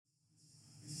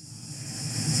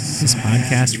This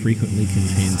podcast frequently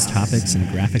contains topics and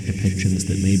graphic depictions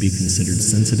that may be considered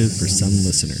sensitive for some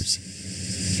listeners.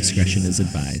 Discretion is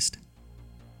advised.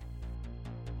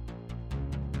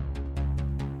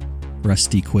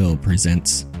 Rusty Quill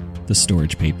presents The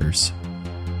Storage Papers.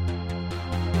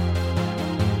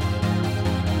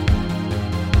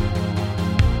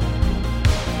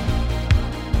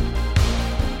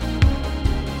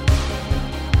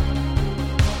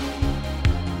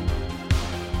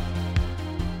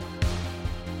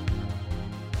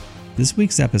 This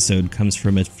week's episode comes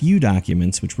from a few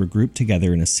documents which were grouped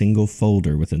together in a single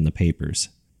folder within the papers.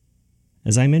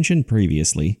 As I mentioned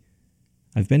previously,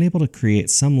 I've been able to create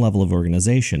some level of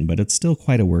organization, but it's still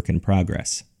quite a work in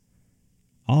progress.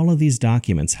 All of these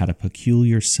documents had a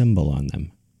peculiar symbol on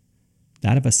them,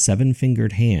 that of a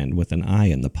 7-fingered hand with an eye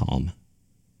in the palm.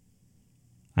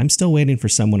 I'm still waiting for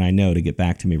someone I know to get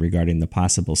back to me regarding the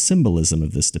possible symbolism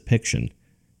of this depiction,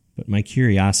 but my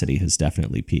curiosity has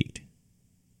definitely piqued.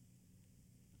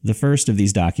 The first of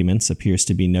these documents appears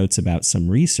to be notes about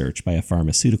some research by a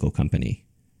pharmaceutical company.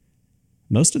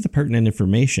 Most of the pertinent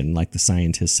information, like the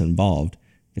scientists involved,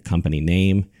 the company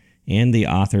name, and the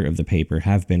author of the paper,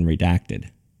 have been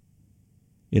redacted.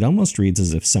 It almost reads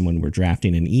as if someone were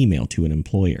drafting an email to an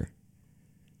employer.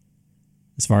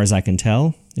 As far as I can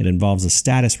tell, it involves a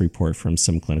status report from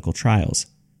some clinical trials,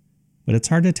 but it's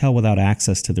hard to tell without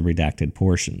access to the redacted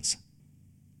portions.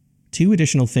 2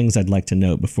 additional things I'd like to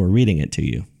note before reading it to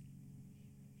you.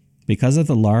 Because of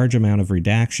the large amount of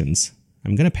redactions,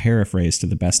 I'm going to paraphrase to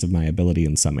the best of my ability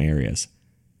in some areas.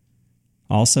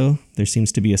 Also, there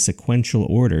seems to be a sequential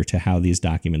order to how these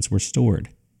documents were stored.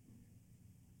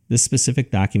 This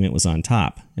specific document was on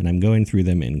top, and I'm going through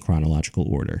them in chronological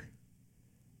order.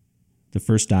 The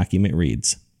first document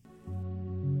reads: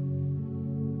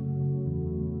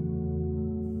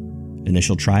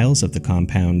 Initial trials of the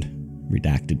compound,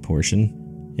 redacted portion,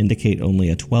 indicate only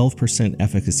a 12%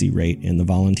 efficacy rate in the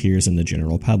volunteers and the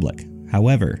general public.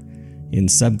 However, in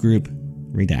subgroup,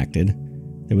 redacted,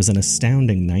 there was an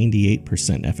astounding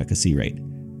 98% efficacy rate.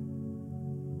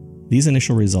 These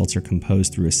initial results are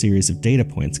composed through a series of data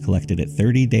points collected at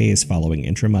 30 days following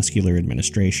intramuscular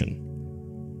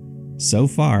administration. So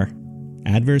far,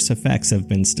 adverse effects have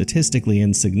been statistically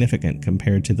insignificant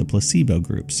compared to the placebo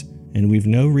groups, and we've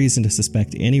no reason to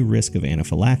suspect any risk of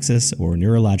anaphylaxis or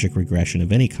neurologic regression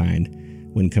of any kind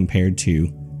when compared to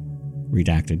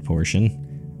redacted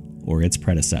portion or its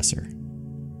predecessor.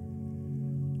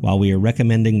 While we are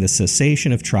recommending the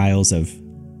cessation of trials of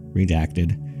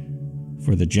redacted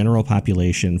for the general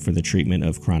population for the treatment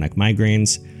of chronic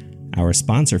migraines, our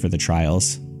sponsor for the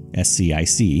trials,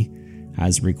 SCIC,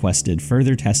 has requested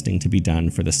further testing to be done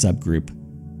for the subgroup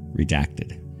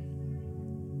redacted.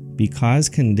 Because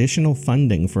conditional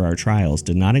funding for our trials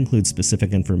did not include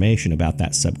specific information about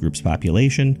that subgroup's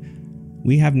population,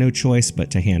 we have no choice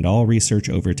but to hand all research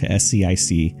over to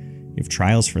SCIC if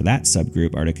trials for that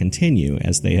subgroup are to continue,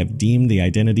 as they have deemed the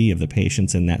identity of the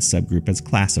patients in that subgroup as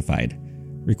classified,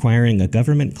 requiring a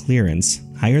government clearance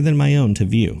higher than my own to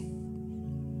view.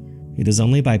 It is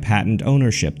only by patent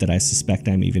ownership that I suspect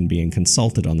I'm even being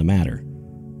consulted on the matter,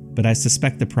 but I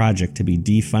suspect the project to be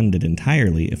defunded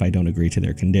entirely if I don't agree to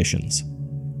their conditions.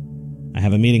 I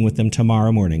have a meeting with them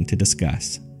tomorrow morning to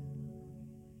discuss.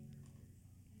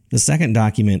 The second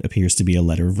document appears to be a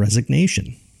letter of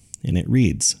resignation, and it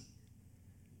reads: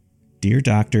 Dear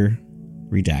Doctor,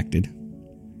 redacted,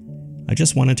 I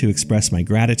just wanted to express my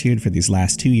gratitude for these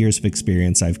last 2 years of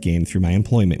experience I've gained through my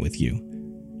employment with you.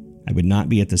 I would not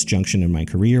be at this junction in my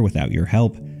career without your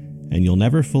help, and you'll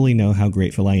never fully know how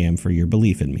grateful I am for your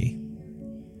belief in me.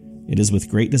 It is with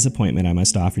great disappointment I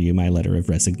must offer you my letter of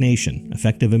resignation,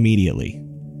 effective immediately.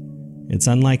 It's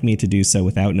unlike me to do so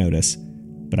without notice,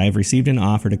 but I have received an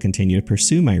offer to continue to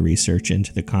pursue my research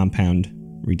into the compound,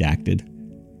 redacted,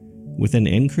 with an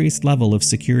increased level of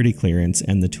security clearance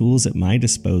and the tools at my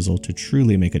disposal to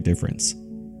truly make a difference.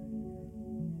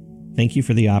 Thank you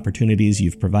for the opportunities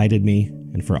you've provided me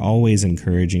and for always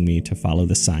encouraging me to follow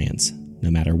the science, no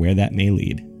matter where that may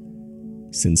lead.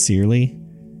 Sincerely,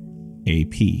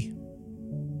 AP.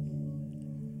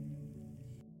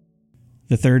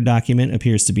 The third document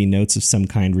appears to be notes of some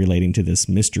kind relating to this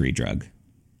mystery drug.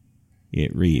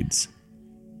 It reads: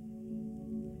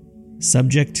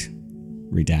 Subject,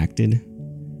 redacted,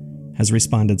 has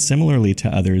responded similarly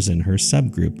to others in her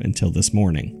subgroup until this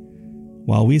morning.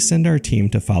 While we send our team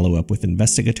to follow up with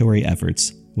investigatory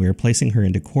efforts, we are placing her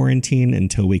into quarantine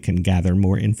until we can gather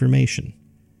more information.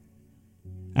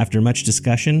 After much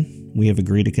discussion, we have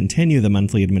agreed to continue the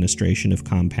monthly administration of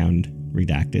compound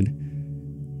redacted,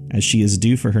 as she is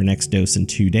due for her next dose in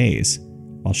 2 days,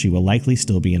 while she will likely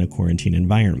still be in a quarantine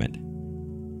environment.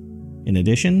 In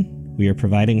addition, we are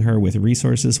providing her with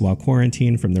resources while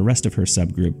quarantined from the rest of her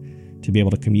subgroup to be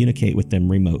able to communicate with them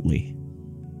remotely.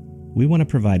 We want to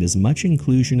provide as much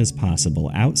inclusion as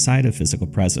possible outside of physical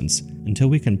presence until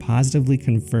we can positively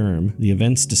confirm the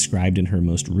events described in her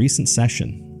most recent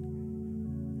session.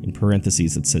 In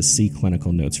parentheses, it says see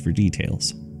clinical notes for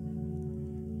details.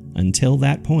 Until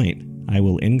that point, I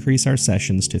will increase our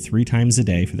sessions to 3 times a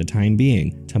day for the time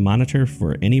being to monitor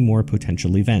for any more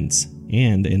potential events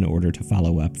and in order to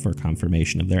follow up for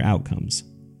confirmation of their outcomes.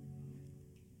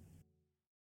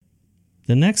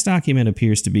 The next document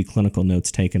appears to be clinical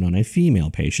notes taken on a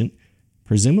female patient,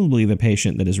 presumably the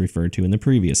patient that is referred to in the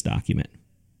previous document.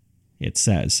 It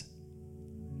says,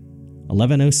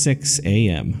 11:06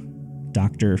 a.m.,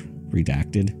 Dr.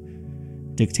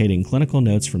 Redacted, dictating clinical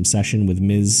notes from session with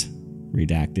Ms.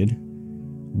 Redacted,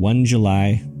 1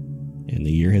 July, and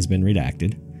the year has been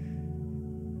redacted.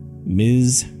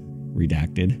 Ms.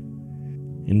 Redacted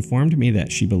informed me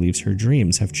that she believes her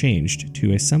dreams have changed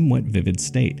to a somewhat vivid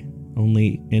state,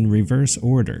 only in reverse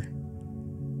order.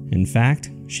 In fact,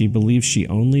 she believes she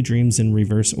only dreams in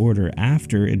reverse order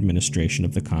after administration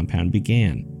of the compound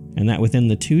began, and that within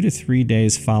the 2 to 3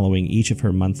 days following each of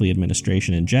her monthly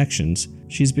administration injections,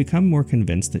 she's become more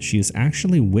convinced that she is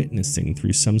actually witnessing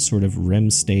through some sort of REM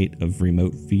state of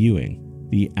remote viewing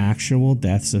the actual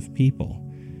deaths of people,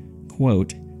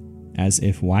 quote, as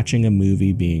if watching a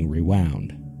movie being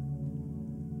rewound.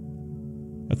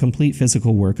 A complete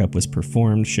physical workup was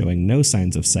performed showing no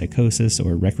signs of psychosis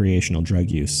or recreational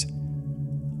drug use.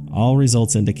 All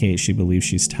results indicate she believes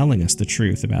she's telling us the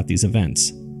truth about these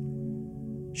events.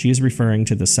 She is referring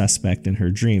to the suspect in her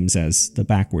dreams as the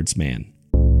Backwards Man.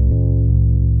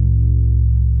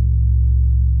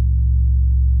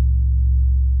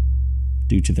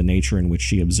 Due to the nature in which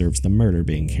she observes the murder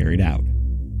being carried out.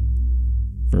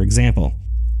 For example,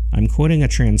 I'm quoting a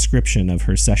transcription of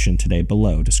her session today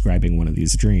below describing one of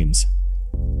these dreams.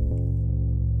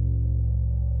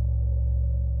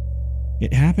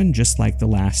 It happened just like the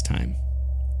last time.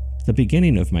 The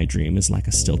beginning of my dream is like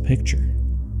a still picture.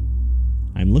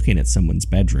 I'm looking at someone's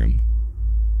bedroom.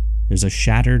 There's a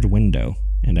shattered window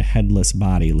and a headless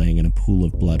body laying in a pool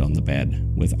of blood on the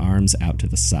bed, with arms out to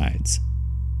the sides.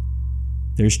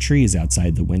 There's trees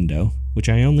outside the window, which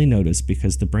I only notice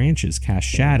because the branches cast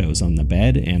shadows on the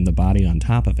bed and the body on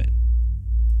top of it.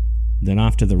 Then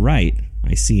off to the right,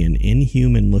 I see an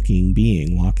inhuman-looking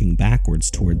being walking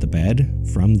backwards toward the bed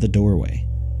from the doorway.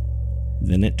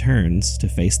 Then it turns to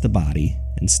face the body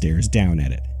and stares down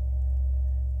at it.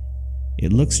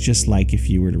 It looks just like if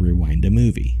you were to rewind a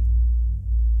movie.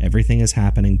 Everything is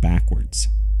happening backwards.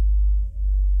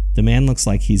 The man looks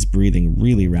like he's breathing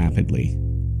really rapidly,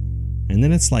 and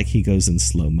then it's like he goes in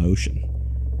slow motion.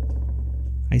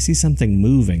 I see something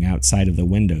moving outside of the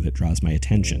window that draws my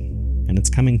attention, and it's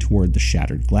coming toward the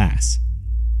shattered glass.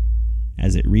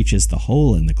 As it reaches the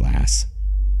hole in the glass,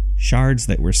 shards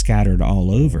that were scattered all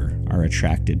over are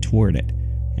attracted toward it,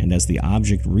 and as the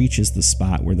object reaches the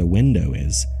spot where the window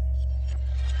is,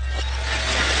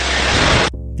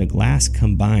 the glass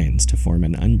combines to form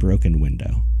an unbroken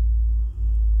window.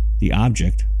 The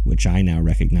object, which I now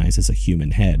recognize as a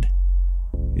human head,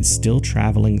 is still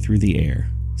traveling through the air,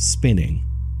 spinning,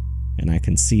 and I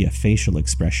can see a facial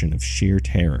expression of sheer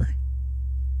terror.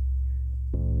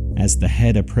 As the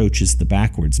head approaches the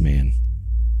Backwards Man,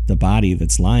 the body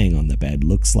that's lying on the bed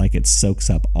looks like it soaks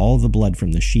up all the blood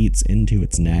from the sheets into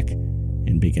its neck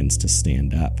and begins to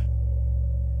stand up.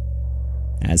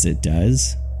 As it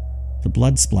does, the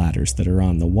blood splatters that are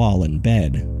on the wall and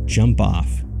bed jump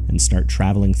off and start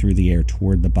traveling through the air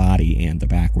toward the body and the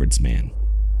Backwards Man.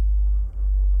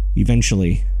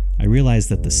 Eventually, I realize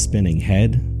that the spinning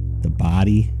head, the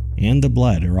body, and the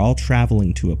blood are all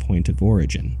traveling to a point of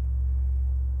origin.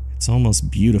 It's almost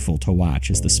beautiful to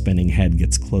watch as the spinning head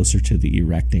gets closer to the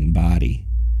erecting body.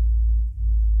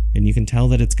 And you can tell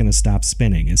that it's going to stop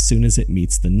spinning as soon as it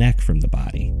meets the neck from the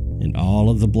body, and all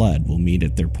of the blood will meet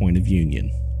at their point of union.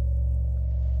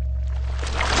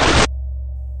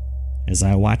 As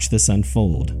I watch this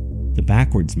unfold, the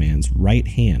Backwards Man's right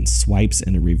hand swipes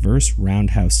in a reverse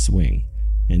roundhouse swing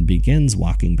and begins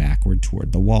walking backward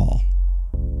toward the wall.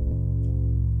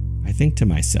 I think to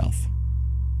myself,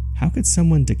 how could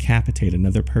someone decapitate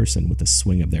another person with a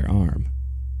swing of their arm?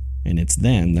 And it's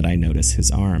then that I notice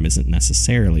his arm isn't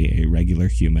necessarily a regular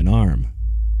human arm.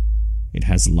 It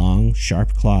has long,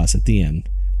 sharp claws at the end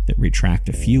that retract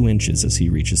a few inches as he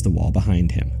reaches the wall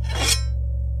behind him.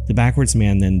 The Backwards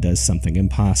Man then does something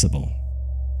impossible.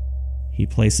 He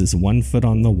places one foot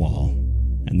on the wall,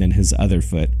 and then his other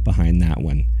foot behind that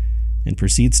one, and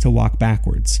proceeds to walk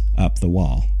backwards up the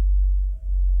wall.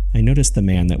 I noticed the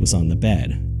man that was on the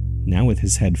bed, now with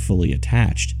his head fully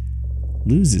attached,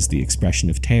 loses the expression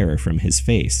of terror from his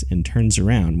face and turns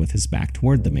around with his back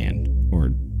toward the man,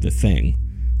 or the thing,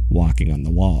 walking on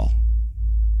the wall.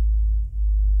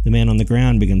 The man on the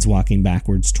ground begins walking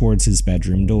backwards towards his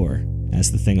bedroom door,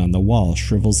 as the thing on the wall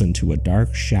shrivels into a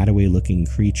dark, shadowy-looking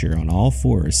creature on all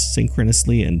fours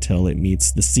synchronously until it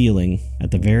meets the ceiling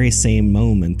at the very same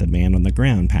moment the man on the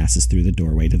ground passes through the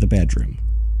doorway to the bedroom.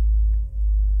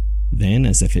 Then,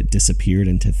 as if it disappeared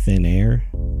into thin air,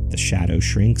 the shadow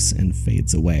shrinks and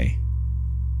fades away.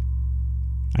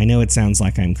 I know it sounds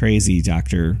like I'm crazy,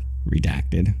 Dr.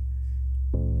 Redacted,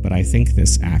 but I think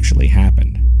this actually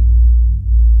happened.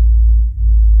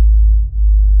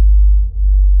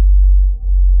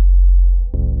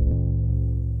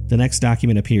 The next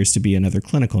document appears to be another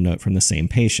clinical note from the same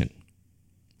patient.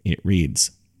 It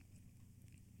reads,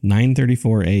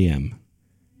 9:34 a.m.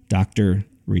 Dr.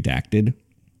 Redacted,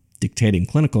 dictating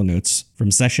clinical notes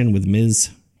from session with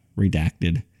Ms.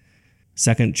 Redacted,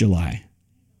 2nd July.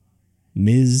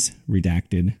 Ms.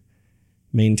 Redacted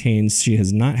maintains she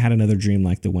has not had another dream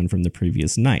like the one from the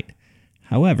previous night.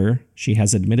 However, she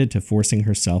has admitted to forcing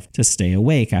herself to stay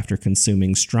awake after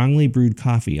consuming strongly brewed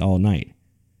coffee all night.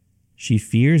 She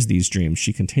fears these dreams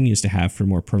she continues to have for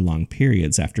more prolonged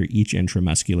periods after each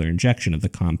intramuscular injection of the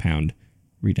compound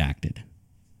Redacted.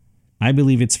 I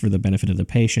believe it's for the benefit of the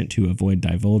patient to avoid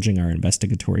divulging our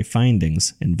investigatory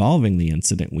findings involving the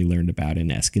incident we learned about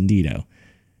in Escondido,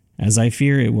 as I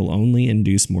fear it will only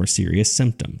induce more serious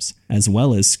symptoms, as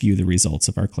well as skew the results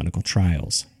of our clinical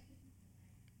trials.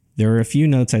 There are a few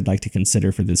notes I'd like to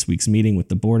consider for this week's meeting with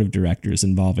the board of directors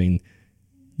involving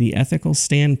the ethical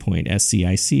standpoint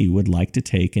SCIC would like to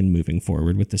take in moving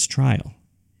forward with this trial.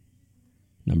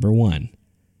 Number 1.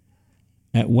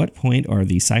 At what point are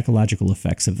the psychological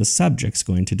effects of the subjects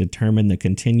going to determine the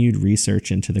continued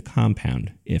research into the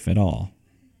compound, if at all?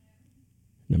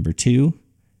 Number 2.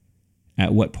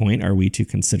 At what point are we to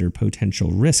consider potential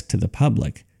risk to the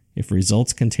public if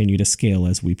results continue to scale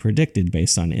as we predicted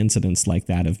based on incidents like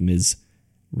that of Ms.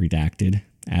 Redacted,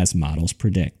 as models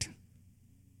predict?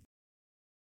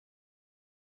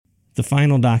 The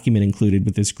final document included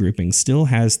with this grouping still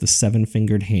has the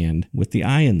 7-fingered hand with the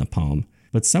eye in the palm,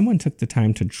 but someone took the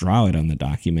time to draw it on the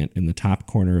document in the top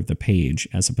corner of the page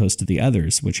as opposed to the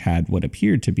others, which had what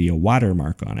appeared to be a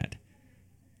watermark on it.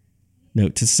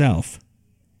 Note to self: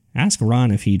 ask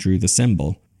Ron if he drew the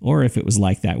symbol, or if it was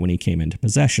like that when he came into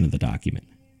possession of the document.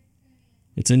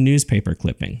 It's a newspaper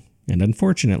clipping, and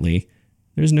unfortunately,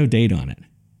 there's no date on it.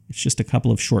 It's just a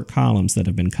couple of short columns that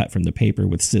have been cut from the paper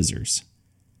with scissors.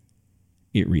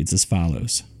 It reads as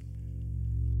follows.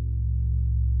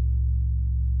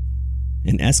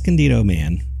 An Escondido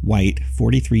man, white,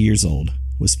 43 years old,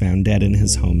 was found dead in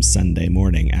his home Sunday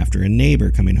morning after a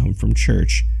neighbor coming home from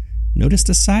church noticed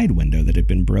a side window that had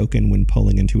been broken when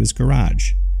pulling into his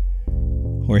garage.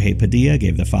 Jorge Padilla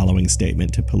gave the following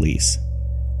statement to police.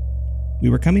 We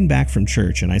were coming back from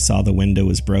church and I saw the window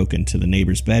was broken to the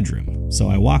neighbor's bedroom, so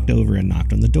I walked over and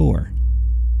knocked on the door.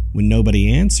 When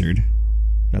nobody answered,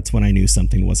 that's when I knew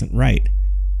something wasn't right.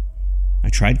 I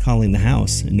tried calling the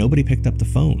house and nobody picked up the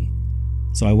phone,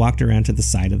 so I walked around to the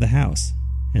side of the house,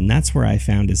 and that's where I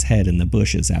found his head in the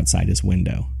bushes outside his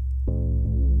window.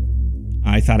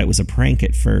 I thought it was a prank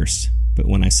at first, but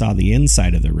when I saw the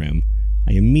inside of the room,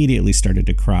 I immediately started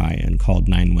to cry and called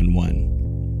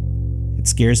 911. It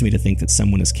scares me to think that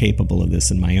someone is capable of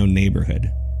this in my own neighborhood.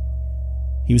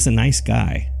 He was a nice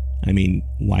guy. I mean,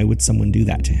 why would someone do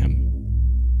that to him?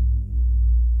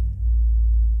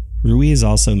 Ruiz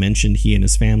also mentioned he and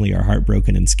his family are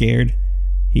heartbroken and scared.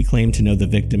 He claimed to know the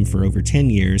victim for over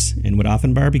 10 years and would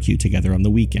often barbecue together on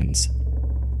the weekends.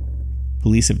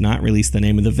 Police have not released the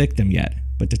name of the victim yet,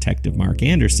 but Detective Mark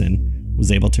Anderson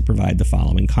was able to provide the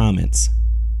following comments.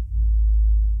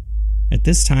 At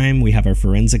this time, we have our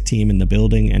forensic team in the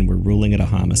building and we're ruling it a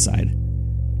homicide.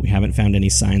 We haven't found any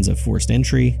signs of forced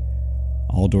entry.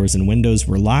 All doors and windows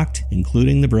were locked,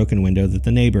 including the broken window that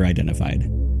the neighbor identified.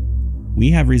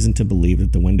 We have reason to believe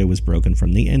that the window was broken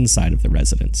from the inside of the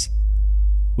residence.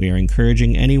 We are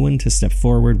encouraging anyone to step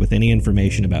forward with any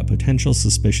information about potential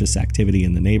suspicious activity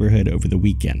in the neighborhood over the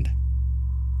weekend.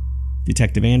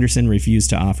 Detective Anderson refused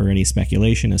to offer any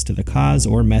speculation as to the cause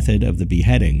or method of the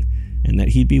beheading, and that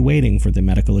he'd be waiting for the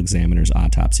medical examiner's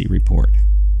autopsy report.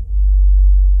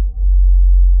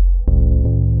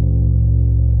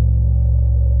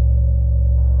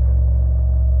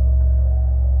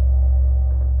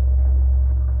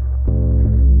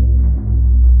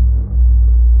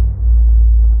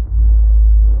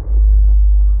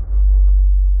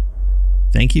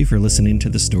 Thank you for listening to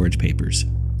The Storage Papers,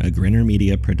 a Grinner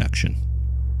Media production.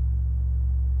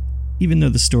 Even though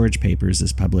The Storage Papers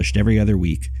is published every other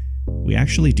week, we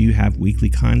actually do have weekly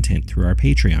content through our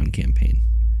Patreon campaign.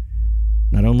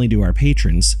 Not only do our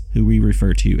patrons, who we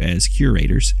refer to as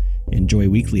curators, enjoy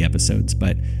weekly episodes,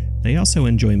 but they also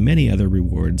enjoy many other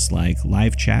rewards like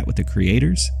live chat with the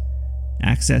creators,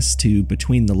 access to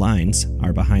Between the Lines,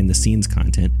 our behind-the-scenes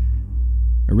content,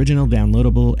 original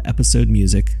downloadable episode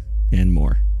music, and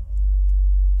more.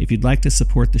 If you'd like to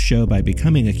support the show by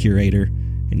becoming a curator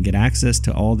and get access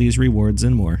to all these rewards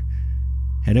and more,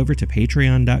 head over to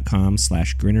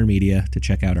patreon.com/grinnermedia to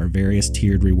check out our various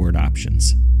tiered reward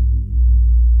options.